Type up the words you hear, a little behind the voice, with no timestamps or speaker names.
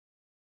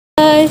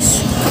Guys,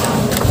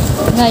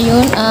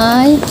 ngayon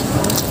ay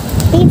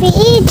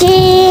BBEG.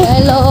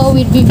 hello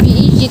with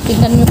BBEG.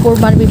 Tingnan niyo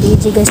formal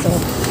BBEG guys.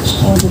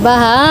 Oh, diba?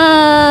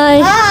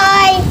 Hi.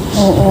 Hi.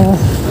 Oo.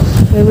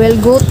 We will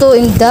go to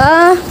in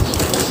the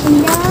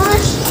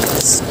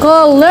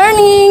school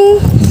learning.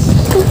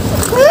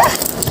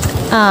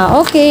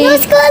 Okay.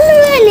 No school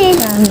learning.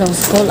 No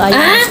school.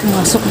 Ayun,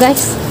 masok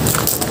guys.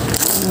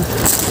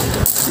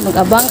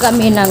 Mag-abang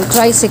kami ng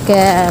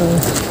tricycle.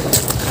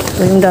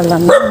 Ito yung dala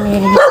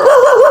namin.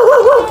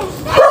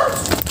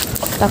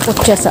 Takot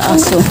siya sa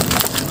aso.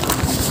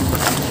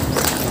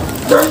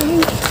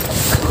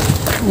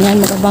 Yan,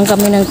 mag-abang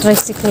kami ng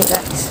tricycle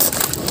guys.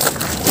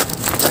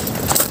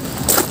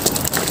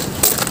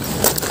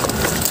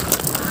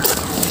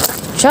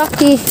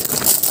 Chucky.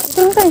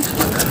 Dito lang tayo.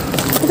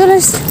 Dito lang.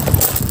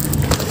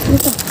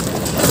 Dito.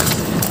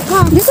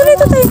 Dito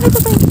tayo. Dito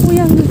tayo.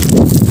 Kuya.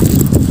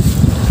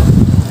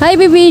 Hi,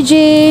 BBG.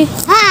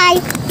 Hi.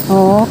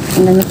 Oh,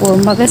 tingnan niyo po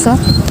guys, oh.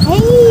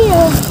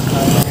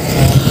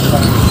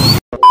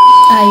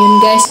 Ayun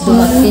guys,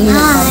 dumating na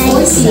kami.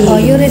 Oh,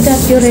 you read that.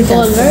 School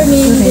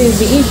learning,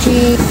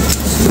 BBG.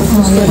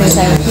 Oh, you read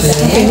that.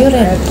 Okay, you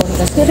read.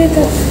 You read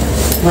that.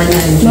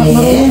 100.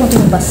 Marunong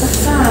magbasa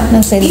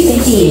ng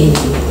sentence. 50.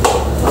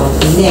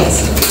 Okay,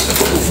 next.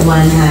 100.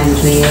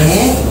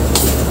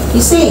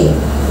 You say.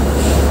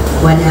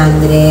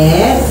 100.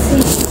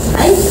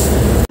 Ay.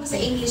 Sa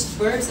English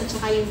verbs at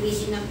saka yung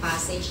reading ng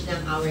passage ng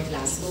our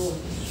classroom.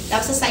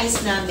 Tapos sa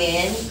science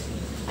namin,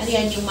 ano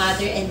yan, yung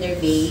mother and their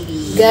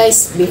baby.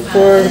 Guys,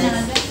 before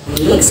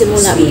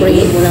magsimula,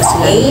 pray muna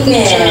sila.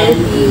 Amen.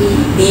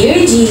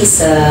 Dear Jesus,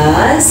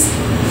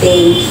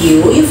 thank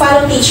you. You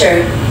follow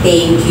teacher.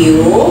 Thank you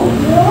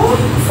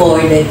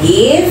for the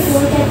gift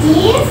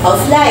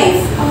of life.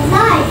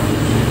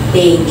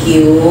 Thank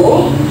you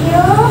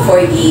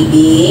for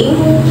giving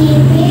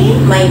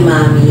my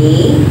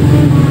mommy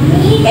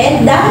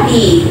and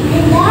daddy.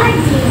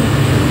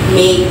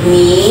 Make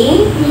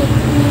me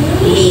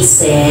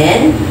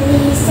listen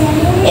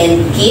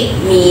and keep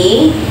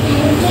me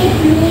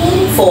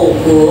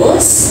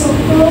focus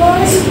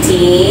to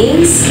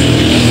things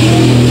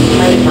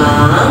my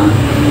mom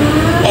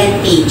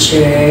and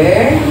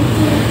teacher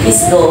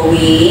is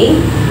going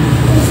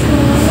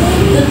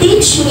to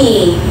teach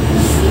me.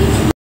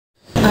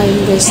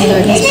 Ayun guys,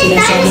 learning sila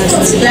sa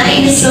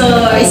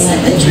Dinosaurs at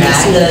the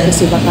dragon.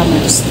 kasi baka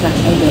ma-distract.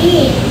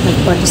 Ayun,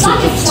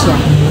 nag-participate siya.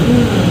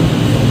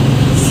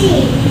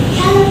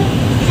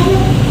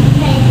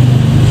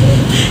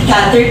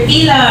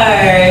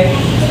 Caterpillar.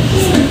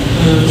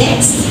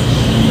 Next.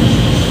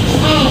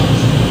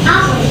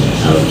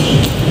 Okay,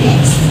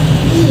 next.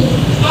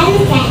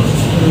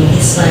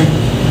 This one.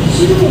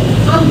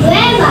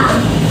 Umbrella.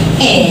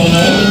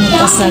 And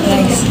Basta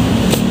guys,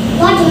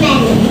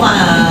 Watermelon.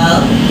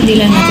 wow. hindi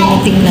lang natin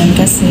natingnan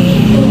kasi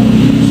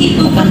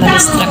baka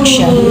ma-distract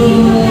siya.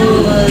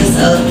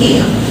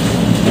 Okay.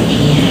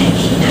 Ayan,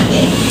 keep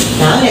natin.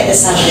 Now, let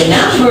us have the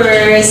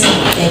numbers.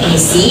 Let me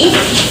see.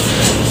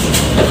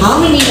 How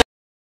many?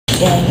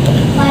 Yan.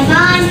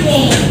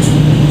 500.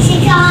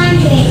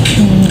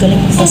 600.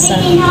 Galing mo basa.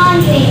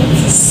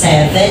 1700.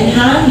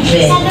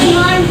 700.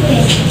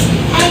 700.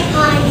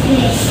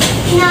 800.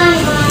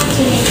 900.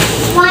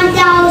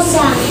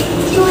 1,000.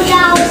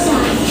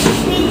 2,000.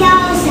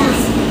 3,000.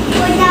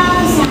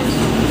 4,000.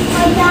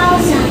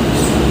 5,000.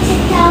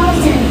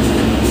 6,000.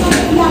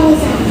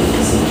 7,000.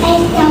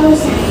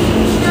 8,000.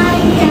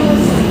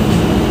 9,000.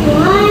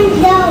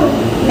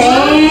 1,000.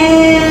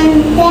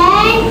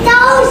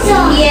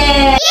 10,000.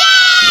 Yeah.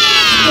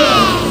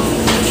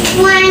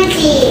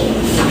 20,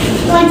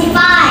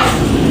 25,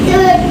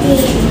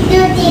 30,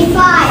 35,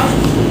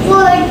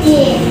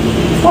 40,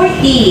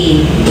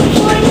 40.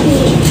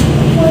 40,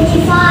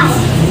 45,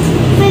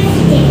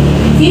 50,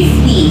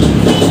 50.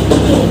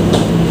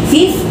 50,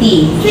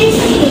 50.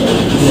 50,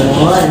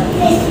 Yun.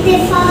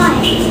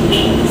 55,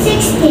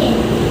 60,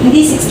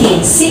 Hindi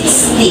 16.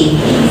 60.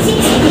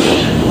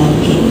 60,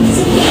 Okay.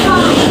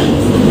 65,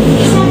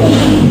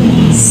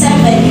 70,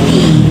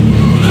 70.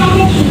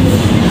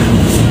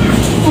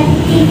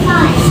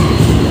 75,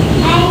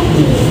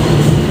 80,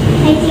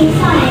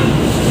 85,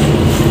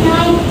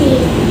 90,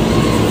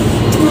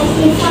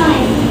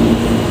 95,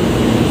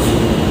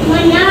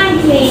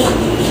 100,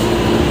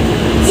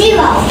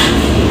 0,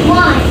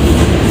 1,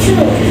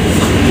 2,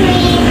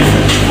 3,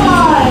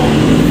 4,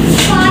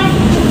 5,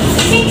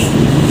 6,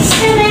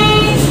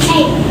 7,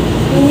 8,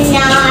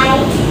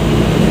 9.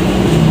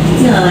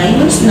 9.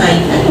 What's 9?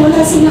 Ano?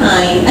 Wala si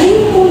 9.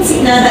 Ayun po si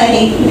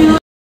 9.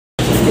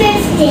 50,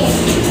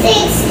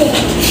 60,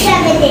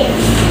 70,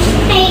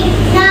 80,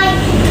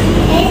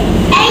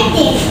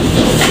 90,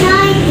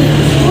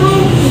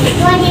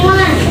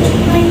 21,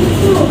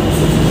 22,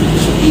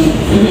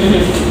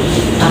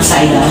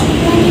 Upside down.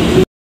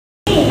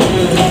 23,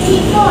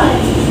 24,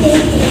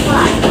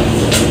 25,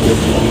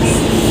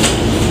 26,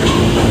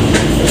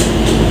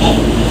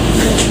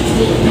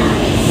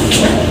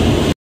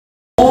 29,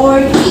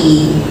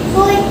 40.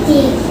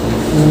 40,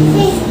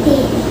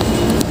 50,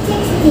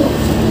 60,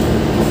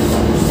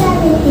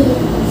 70,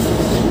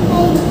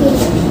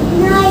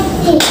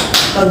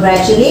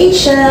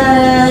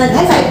 Congratulations!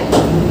 High five!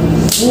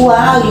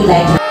 Wow, you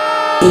like it.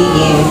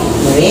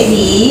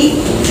 Ready?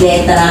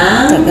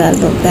 Letrang?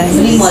 Tagalog, guys.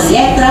 Sabi mo,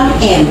 letrang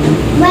M.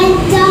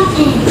 Random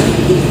M.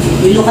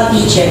 You look at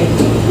teacher.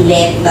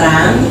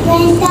 Letrang.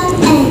 Random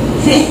M.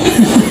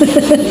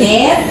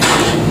 Let.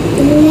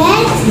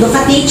 Let Look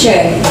at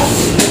teacher.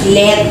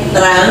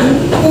 Letrang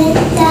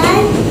letter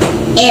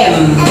M.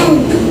 M.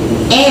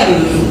 M.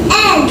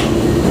 M.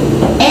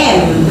 M.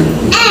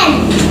 M.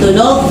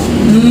 Tunog.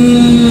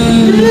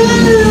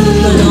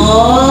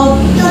 Tunog.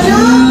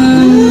 Tunog.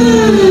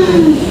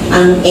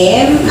 Ang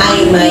M ay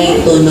may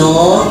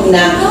tunog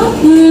na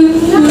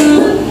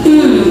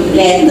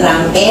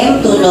letrang M,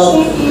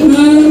 tunog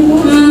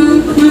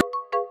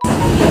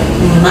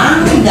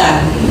mangga,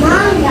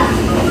 Manga.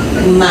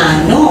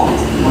 manok.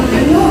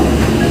 Mano.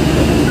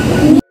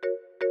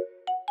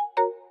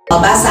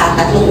 Mabasa,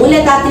 tatlong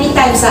ulit, 3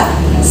 times sa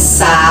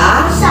Sa.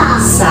 sa,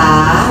 sa,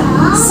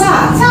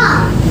 Sa.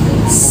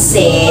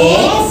 se,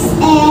 S.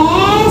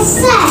 S.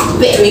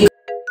 very good,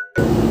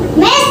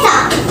 Mesa.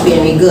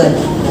 very good,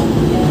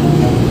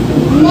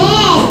 Me.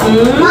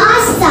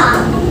 Masa.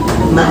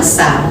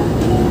 masa,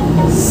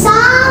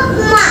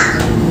 Sama.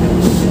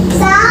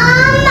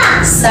 Sama.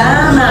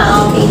 sama,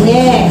 okay,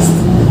 next,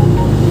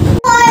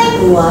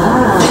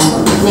 wow,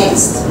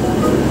 next,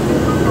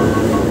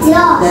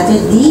 Dog.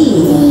 letter D,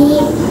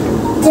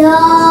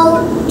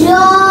 Dog.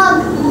 Dog.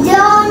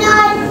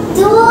 Donut.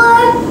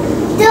 Door.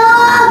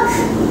 Dog.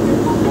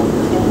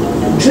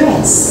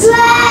 dress,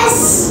 Dress.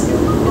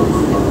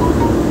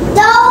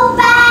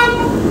 Open.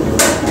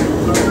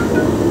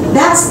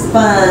 that's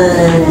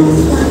fun,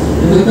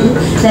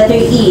 letter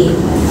E,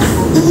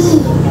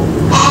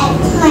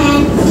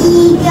 Eggplant.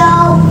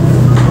 Eagle.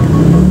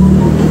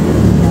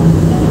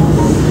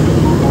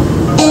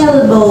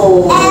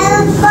 elbow,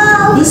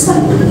 Elbow. this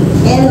one,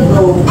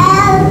 elbow,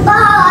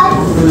 Elbow.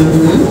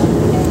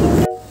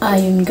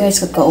 Ayun guys,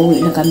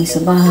 kakauwi na kami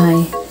sa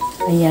bahay.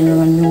 Ayan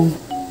naman yung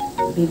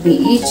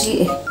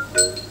BBEG.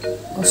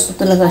 Gusto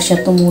talaga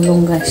siya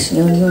tumulong guys.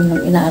 Yun,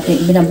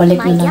 binabalik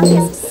My na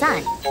namin youngest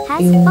son has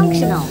yung-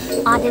 functional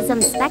autism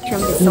spectrum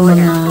yung disorder.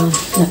 mga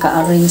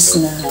naka-arrange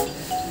na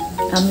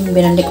aming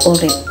binalik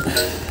ulit.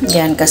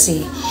 Yan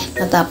kasi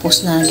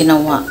natapos na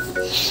ginawa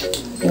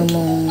yung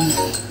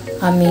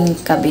aming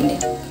cabinet.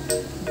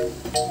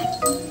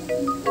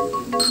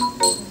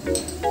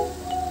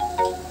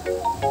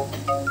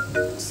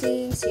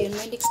 See you in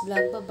my next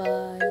vlog.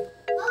 Bye-bye.